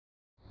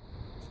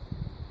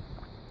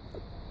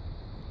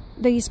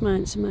These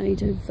mounts are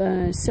made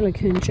of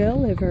silicone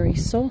gel. They're very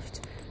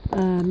soft.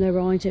 They're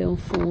ideal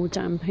for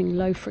damping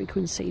low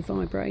frequency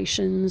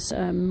vibrations,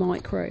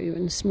 micro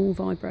and small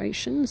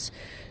vibrations,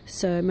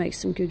 so it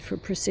makes them good for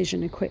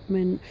precision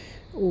equipment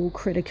or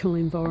critical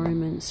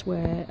environments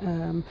where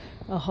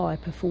a higher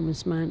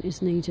performance mount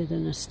is needed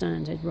than a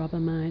standard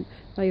rubber mount.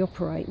 They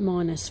operate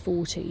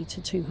 -40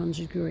 to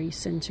 200 degrees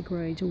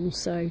centigrade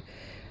also.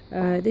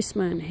 This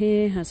mount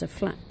here has a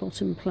flat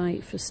bottom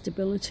plate for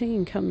stability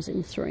and comes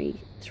in three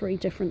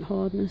different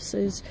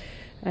hardnesses,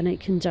 and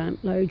it can damp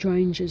load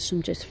ranges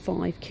from just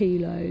 5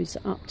 kilos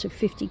up to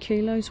 50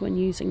 kilos when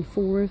using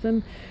 4 of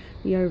them.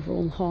 The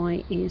overall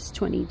height is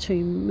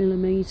 22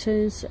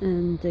 millimeters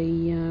and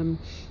the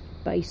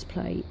base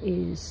plate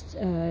is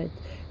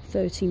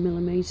 30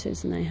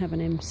 millimeters, and they have an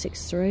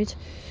M6 thread.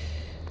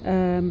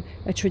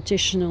 A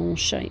traditional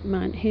shape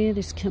mount here,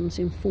 this comes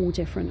in 4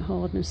 different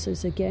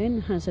hardnesses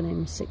again, has an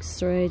M6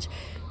 thread.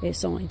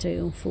 It's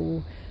ideal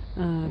for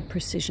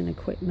precision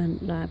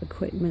equipment, lab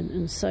equipment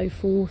and so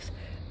forth.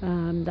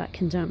 That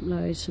can damp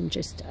loads from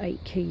just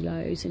 8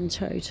 kilos in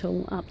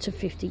total up to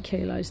 50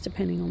 kilos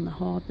depending on the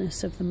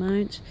hardness of the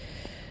mount.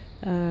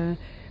 A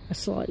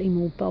slightly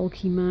more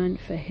bulky mount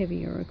for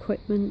heavier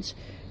equipment.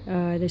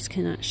 This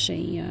can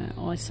actually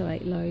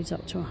isolate loads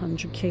up to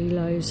 100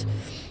 kilos,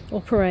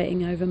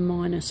 operating over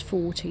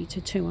 -40 to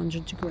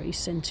 200 degrees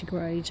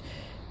centigrade.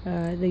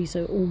 These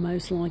are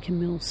almost like a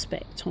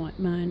mil-spec type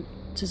mount,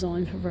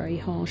 designed for very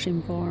harsh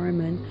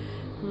environment.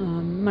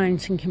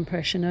 Mounting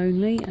compression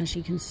only. As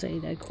you can see,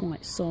 they're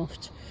quite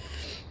soft,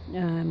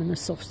 and the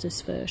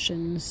softest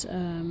versions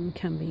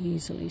can be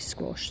easily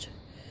squashed.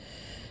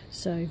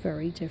 So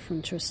very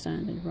different to a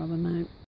standard rubber mount.